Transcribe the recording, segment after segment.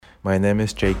My name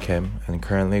is Jay Kim and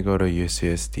currently go to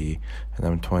UCSD and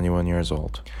I'm 21 years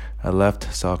old. I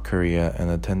left South Korea and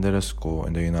attended a school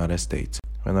in the United States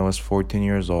when I was 14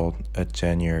 years old at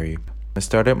January. I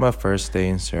started my first day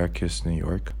in Syracuse, New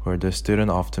York, where the student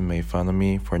often made fun of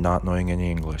me for not knowing any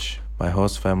English. My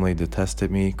host family detested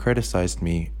me, criticized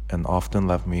me, and often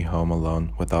left me home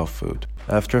alone without food.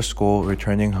 After school,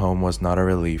 returning home was not a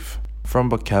relief. From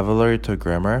vocabulary to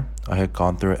grammar, I had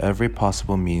gone through every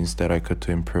possible means that I could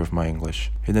to improve my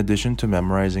English. In addition to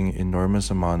memorizing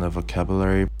enormous amount of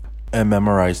vocabulary, I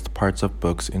memorized parts of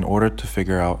books in order to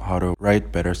figure out how to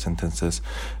write better sentences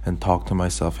and talk to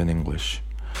myself in English.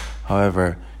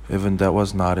 However, even that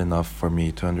was not enough for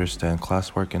me to understand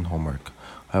classwork and homework.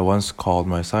 I once called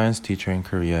my science teacher in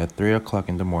Korea at 3 o'clock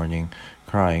in the morning,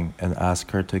 crying, and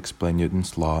asked her to explain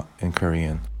Newton's law in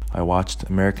Korean. I watched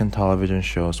American television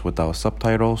shows without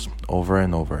subtitles over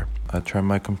and over. I turned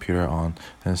my computer on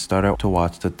and started to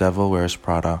watch The Devil Wears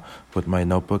Prada with my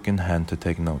notebook in hand to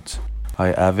take notes.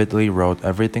 I avidly wrote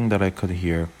everything that I could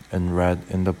hear and read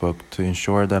in the book to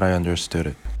ensure that I understood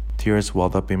it. Tears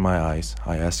welled up in my eyes.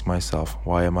 I asked myself,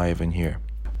 why am I even here?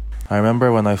 I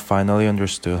remember when I finally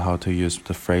understood how to use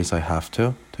the phrase I have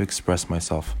to express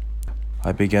myself.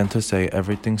 I began to say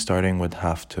everything starting with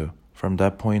have to. From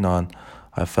that point on,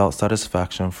 I felt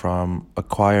satisfaction from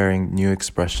acquiring new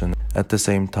expression. At the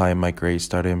same time, my grades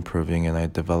started improving and I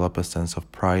developed a sense of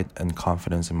pride and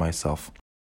confidence in myself.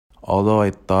 Although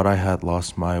I thought I had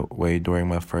lost my way during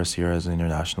my first year as an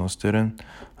international student,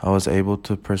 I was able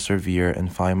to persevere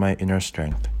and find my inner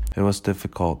strength. It was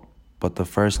difficult, but the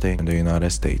first day in the United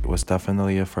States was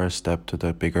definitely a first step to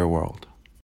the bigger world.